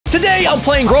Today, I'm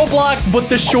playing Roblox, but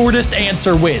the shortest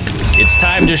answer wins. It's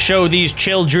time to show these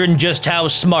children just how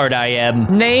smart I am.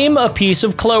 Name a piece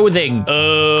of clothing.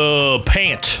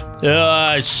 Pant.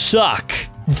 Sock.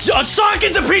 A sock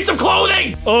is a piece of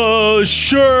clothing!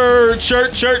 Shirt.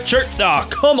 Oh,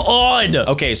 come on.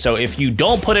 Okay, so if you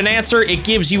don't put an answer, it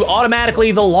gives you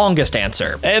automatically the longest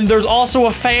answer. And there's also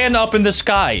a fan up in the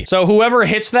sky. So whoever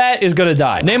hits that is gonna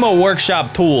die. Name a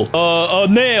workshop tool. A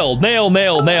nail.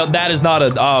 That is not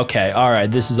a... Okay, all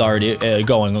right. This is already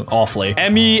going awfully.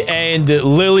 Emmy and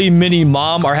Lily Mini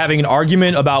Mom are having an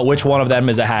argument about which one of them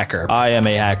is a hacker. I am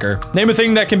a hacker. Name a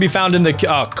thing that can be found in the...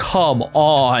 Oh, come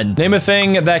on. Name a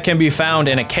thing that can be found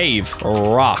in a cave.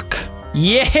 Rock.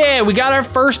 Yeah, we got our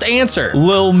first answer.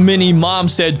 Lil Mini Mom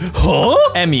said, huh?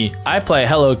 Emmy, I play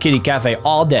Hello Kitty Cafe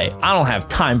all day. I don't have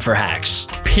time for hacks.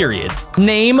 Period.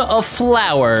 Name a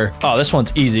flower. Oh, this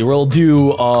one's easy. We'll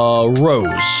do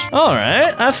rose. All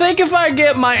right. I think if I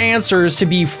get my answers to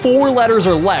be 4 letters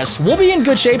or less, we'll be in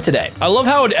good shape today. I love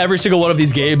how in every single one of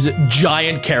these games,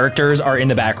 giant characters are in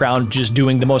the background just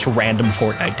doing the most random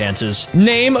Fortnite dances.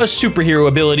 Name a superhero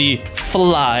ability.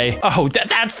 Fly. Oh,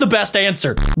 that's the best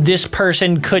answer. This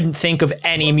person couldn't think of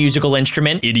any musical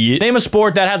instrument. Idiot. Name a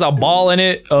sport that has a ball in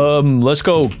it. Let's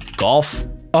go golf.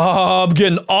 Oh, I'm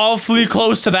getting awfully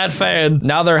close to that fan.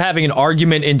 Now they're having an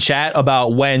argument in chat about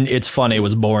when It's Funny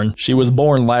was born. She was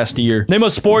born last year. Name a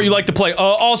sport you like to play.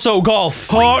 Also golf.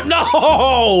 Oh,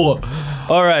 no!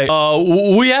 All right,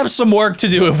 we have some work to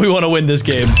do if we want to win this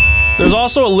game. There's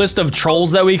also a list of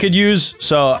trolls that we could use,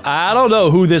 so I don't know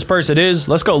who this person is.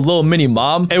 Let's go Lil Mini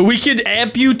Mom. And we could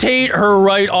amputate her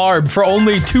right arm for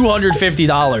only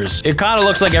 $250. It kind of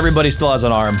looks like everybody still has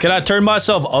an arm. Can I turn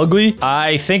myself ugly?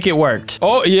 I think it worked.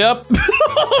 Oh, yep.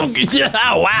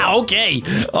 Yeah, wow, okay.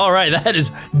 All right, that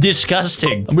is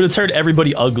disgusting. I'm gonna turn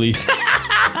everybody ugly.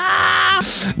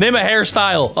 Name a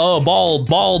hairstyle. Oh,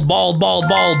 bald.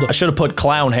 I should have put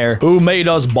clown hair. Who made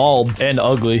us bald and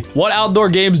ugly? What outdoor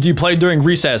games do you play during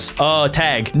recess?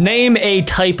 Tag. Name a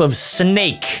type of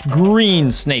snake.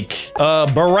 Green snake.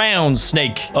 Brown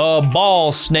snake.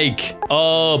 Ball snake.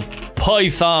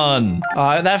 Python.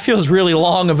 That feels really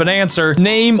long of an answer.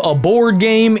 Name a board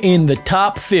game in the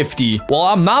top 50. Well,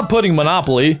 I'm not putting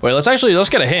Monopoly. Wait, let's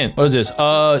get a hint. What is this?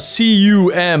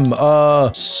 C-U-M.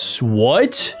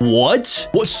 What? What?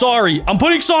 Sorry. I'm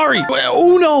putting sorry.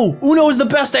 Uno. Uno is the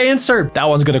best answer. That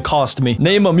one's gonna cost me.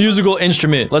 Name a musical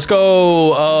instrument. Let's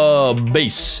go,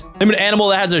 bass. Name an animal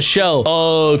that has a shell.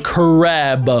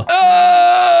 Crab.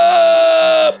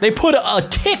 They put a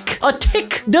tick. A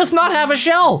tick does not have a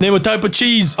shell. Name a type of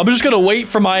cheese. I'm just gonna wait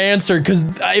for my answer because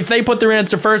if they put their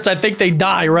answer first, I think they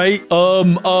die, right? Cheddar,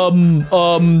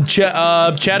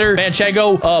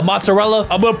 manchego, mozzarella.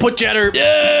 I'm gonna put cheddar.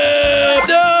 Yeah.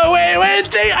 No, wait.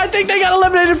 I think they got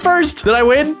eliminated first. Did I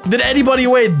win? Did anybody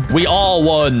win? We all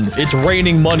won. It's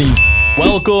raining money.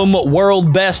 Welcome,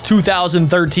 World Best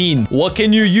 2013. What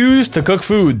can you use to cook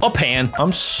food? A pan.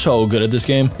 I'm so good at this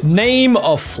game. Name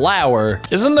a flower.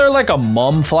 Isn't there like a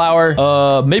mum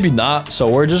flower? Maybe not. So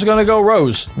we're just gonna go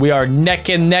rose. We are neck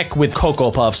and neck with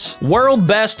Cocoa Puffs. World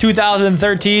Best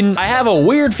 2013. I have a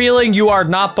weird feeling you are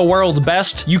not the world's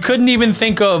best. You couldn't even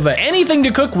think of anything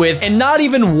to cook with and not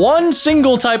even one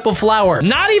single type of flower.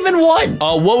 Not even one.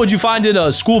 What would you find in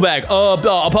a school bag?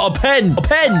 A pen. A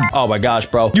pen. Oh my gosh,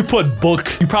 bro. You put book.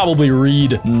 You probably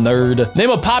read, nerd.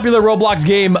 Name a popular Roblox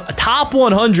game, top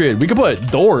 100. We could put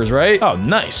doors, right? Oh,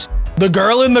 nice. The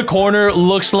girl in the corner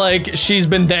looks like she's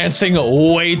been dancing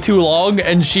way too long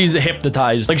and she's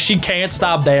hypnotized. Like she can't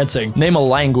stop dancing. Name a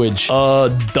language.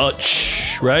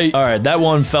 Dutch, right? All right, that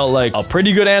one felt like a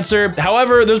pretty good answer.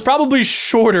 However, there's probably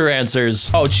shorter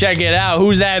answers. Oh, check it out.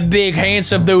 Who's that big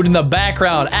handsome dude in the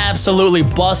background? Absolutely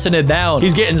busting it down.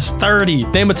 He's getting sturdy.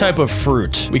 Name a type of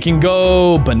fruit. We can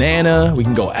go banana. We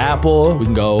can go apple. We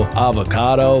can go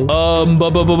avocado.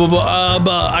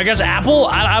 I guess apple?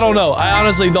 I don't know. I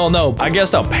honestly don't know. I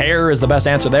guess a pear is the best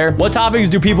answer there. What toppings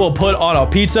do people put on a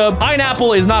pizza?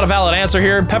 Pineapple is not a valid answer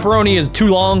here. Pepperoni is too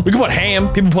long. We can put ham.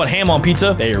 People put ham on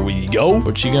pizza. There we go.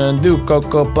 What you gonna do,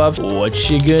 Cocoa Puffs? What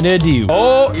you gonna do?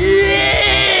 Oh,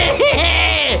 yeah!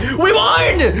 We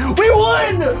won! We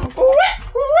won!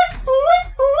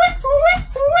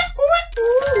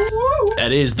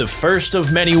 That is the first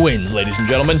of many wins, ladies and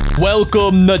gentlemen.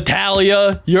 Welcome,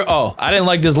 Natalia. I didn't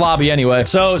like this lobby anyway.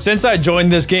 So since I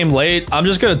joined this game late, I'm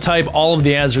just gonna type all of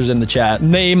the answers in the chat.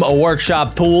 Name a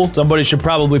workshop tool. Somebody should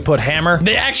probably put hammer.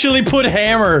 They actually put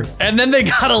hammer, and then they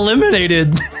got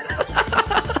eliminated.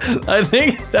 I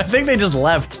think they just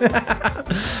left.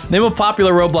 Name a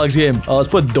popular Roblox game. Let's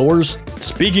put doors.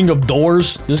 Speaking of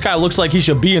doors, this guy looks like he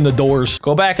should be in the doors.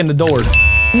 Go back in the door.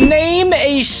 Name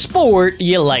a sport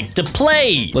you like to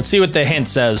play. Let's see what the hint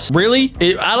says. Really?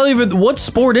 I don't even, what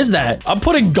sport is that? I'm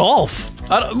putting golf.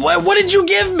 What did you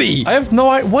give me? I have no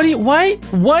idea.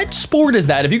 What sport is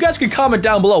that? If you guys could comment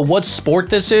down below what sport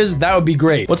this is, that would be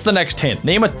great. What's the next hint?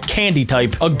 Name a candy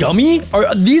type. A gummy?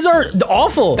 These are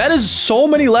awful. That is so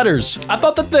many letters. I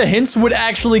thought that the hints would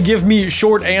actually give me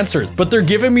short answers, but they're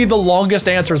giving me the longest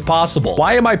answers possible.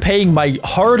 Why am I paying my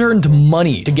hard-earned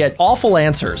money to get awful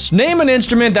answers? Name an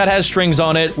instrument that has strings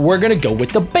on it. We're gonna go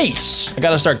with the bass. I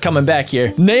gotta start coming back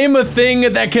here. Name a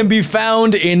thing that can be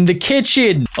found in the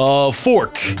kitchen. Fork.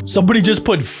 Somebody just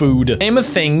put food. Name a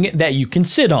thing that you can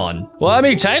sit on. Well, I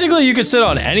mean, technically you could sit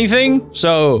on anything.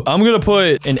 So I'm gonna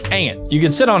put an ant. You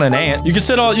can sit on an ant. You can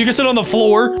sit on the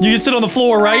floor. You can sit on the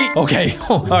floor, right? Okay.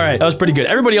 All right. That was pretty good.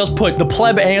 Everybody else put the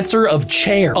pleb answer of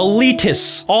chair.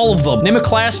 Elitists. All of them. Name a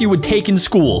class you would take in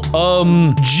school.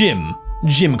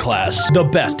 Gym class. The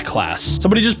best class.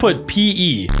 Somebody just put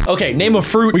PE. Okay, name a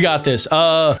fruit. We got this.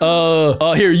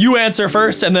 Here, you answer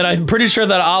first, and then I'm pretty sure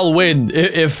that I'll win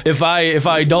if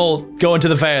I don't go into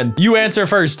the fan. You answer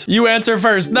first. You answer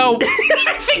first. No.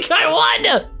 I think I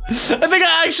won. I think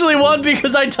I actually won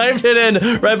because I typed it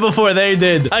in right before they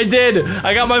did. I did.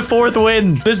 I got my 4th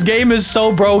win. This game is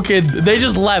so broken. They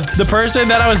just left. The person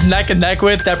that I was neck and neck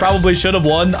with that probably should have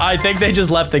won, I think they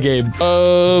just left the game.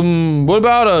 What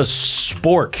about a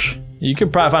spork? You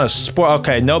could probably find a spork.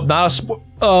 Okay, nope, not a spork.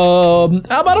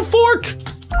 How about a fork?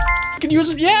 You can use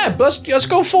it. Yeah, let's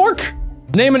go fork.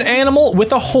 Name an animal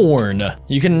with a horn.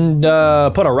 You can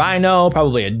put a rhino,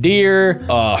 probably a deer,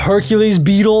 a Hercules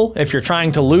beetle if you're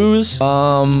trying to lose.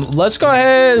 Let's go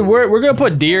ahead. We're gonna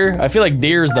put deer. I feel like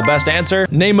deer is the best answer.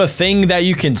 Name a thing that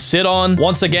you can sit on.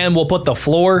 Once again, we'll put the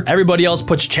floor. Everybody else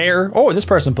puts chair. Oh, this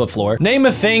person put floor. Name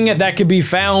a thing that could be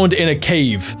found in a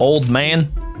cave. Old man.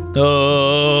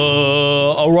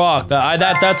 A rock.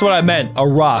 That's what I meant. A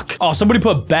rock. Oh, somebody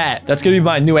put bat. That's gonna be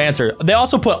my new answer. They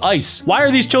also put ice. Why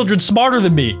are these children smarter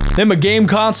than me? Name a game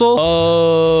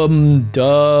console.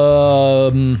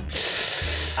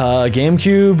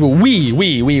 GameCube.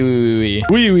 Wii.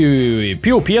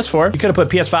 PS4. You could have put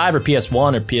PS5 or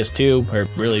PS1 or PS2 or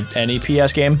really any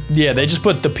PS game. Yeah, they just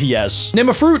put the PS. Name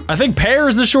a fruit. I think pear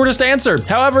is the shortest answer.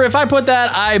 However, if I put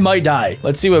that, I might die.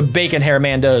 Let's see what Bacon Hair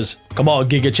Man does. Come on,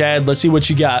 Giga Chad. Let's see what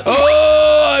you got.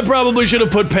 Oh, I probably should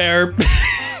have put pear.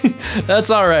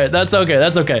 That's all right. That's okay.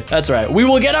 That's okay. That's all right. We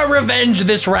will get our revenge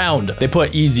this round. They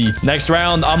put easy. Next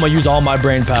round, I'm gonna use all my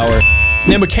brain power.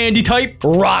 Name a candy type.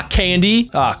 Rock candy.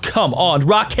 Ah, come on.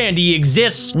 Rock candy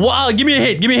exists. Wow, give me a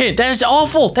hint. Give me a hint. That is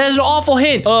awful. That is an awful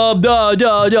hint.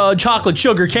 Chocolate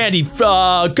sugar candy.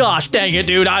 Gosh, dang it,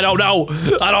 dude. I don't know.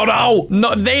 I don't know.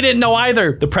 No, they didn't know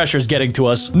either. The pressure's getting to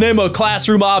us. Name a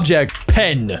classroom object.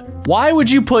 Pen. Why would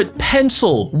you put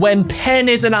pencil when pen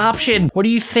is an option? What are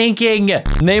you thinking?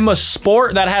 Name a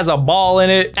sport that has a ball in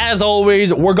it. As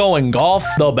always, we're going golf.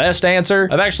 The best answer.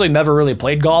 I've actually never really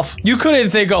played golf. You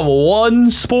couldn't think of one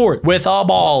sport with a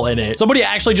ball in it. Somebody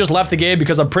actually just left the game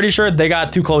because I'm pretty sure they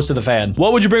got too close to the fan.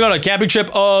 What would you bring on a camping trip?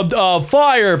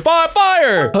 Fire.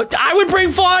 I would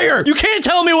bring fire. You can't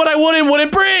tell me what I would and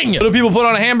wouldn't bring. What do people put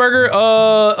on a hamburger?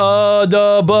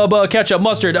 Ketchup,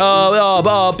 mustard.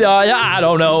 I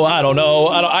don't know.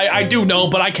 I do know,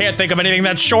 but I can't think of anything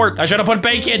that's short. I should have put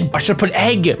bacon. I should have put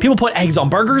egg. People put eggs on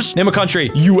burgers. Name a country.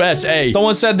 USA.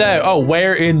 Someone said that. Oh,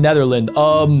 where in Netherlands?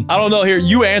 I don't know. Here,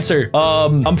 you answer.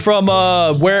 I'm from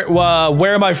where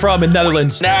am I from in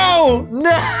Netherlands? No.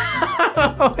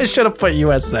 I should have put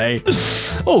USA.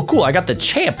 Oh, cool. I got the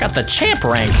champ. Got the champ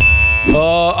rank.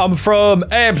 I'm from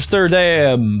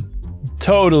Amsterdam.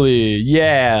 Totally,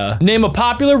 yeah. Name a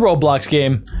popular Roblox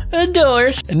game.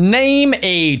 Doors. Name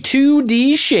a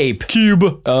 2D shape. Cube.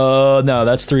 No,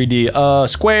 that's 3D.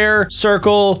 Square,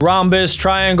 circle, rhombus,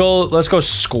 triangle. Let's go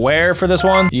square for this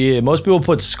one. Yeah, most people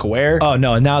put square. Oh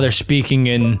no, now they're speaking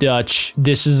in Dutch.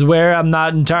 This is where I'm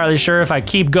not entirely sure if I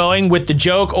keep going with the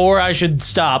joke or I should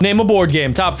stop. Name a board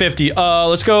game. Top 50.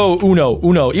 Let's go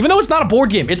Uno. Even though it's not a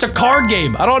board game, it's a card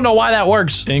game. I don't know why that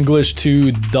works. English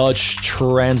to Dutch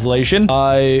translation.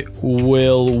 I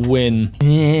will win.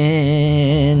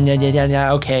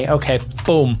 Okay.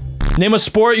 Boom. Name a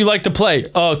sport you like to play.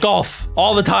 Golf.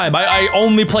 All the time. I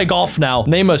only play golf now.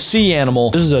 Name a sea animal.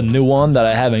 This is a new one that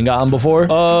I haven't gotten before.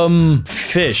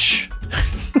 Fish.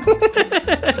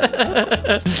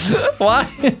 Why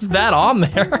is that on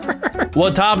there?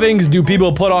 What toppings do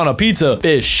people put on a pizza?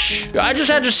 Fish. I just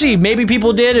had to see. Maybe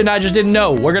people did and I just didn't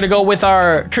know. We're gonna go with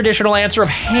our traditional answer of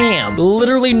ham.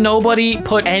 Literally nobody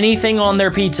put anything on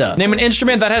their pizza. Name an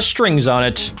instrument that has strings on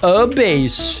it. A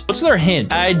bass. What's their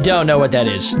hint? I don't know what that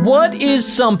is. What is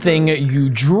something you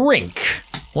drink?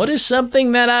 What is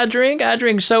something that I drink? I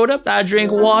drink soda. I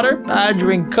drink water. I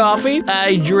drink coffee.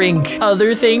 I drink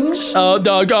other things.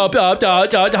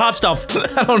 Hot stuff.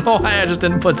 I don't know why I just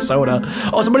didn't put soda.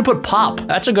 Oh, somebody put pop.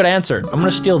 That's a good answer. I'm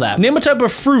gonna steal that. Name a type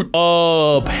of fruit.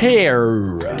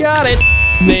 Pear. Got it.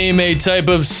 Name a type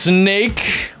of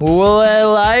snake.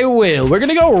 Well, I will. We're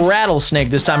gonna go rattlesnake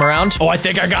this time around. Oh, I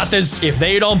think I got this. If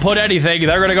they don't put anything,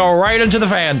 they're gonna go right into the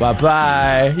fan.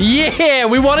 Bye-bye. Yeah,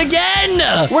 we won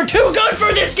again. We're too good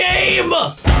for this game.